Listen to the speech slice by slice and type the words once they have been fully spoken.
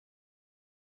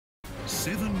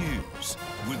7 News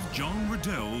with John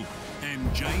Riddell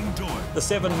and Jane Doyle. The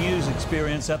 7 News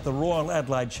experience at the Royal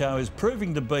Adelaide Show is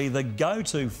proving to be the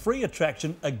go-to free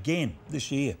attraction again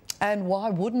this year. And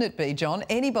why wouldn't it be, John?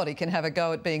 Anybody can have a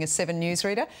go at being a 7 News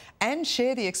reader and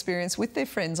share the experience with their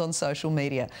friends on social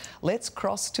media. Let's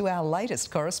cross to our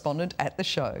latest correspondent at the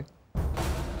show.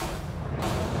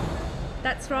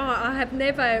 That's right, I have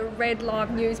never read live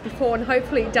news before, and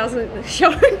hopefully it doesn't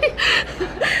show.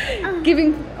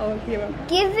 Giving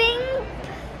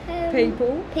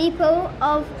people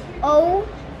of all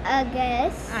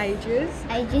ages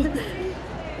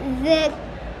the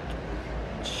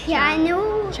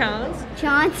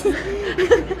chance.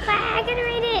 I gotta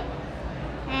read it.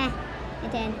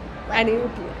 I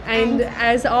didn't. And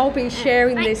as I'll be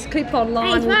sharing this clip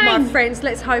online with my friends,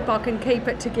 let's hope I can keep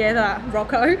it together,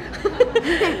 Rocco.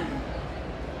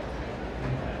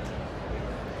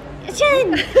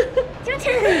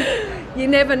 You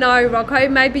never know, Rocco.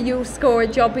 Maybe you'll score a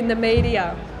job in the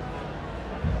media.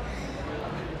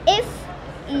 If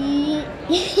you...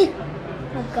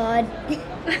 Oh, God.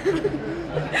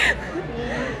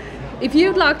 If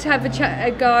you'd like to have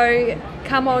a go,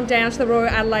 come on down to the Royal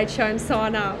Adelaide Show and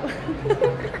sign up.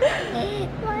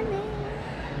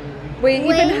 We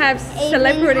even have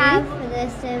celebrity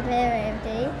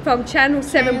from Channel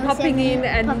 7 popping in,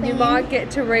 and you might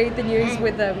get to read the news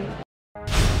with them.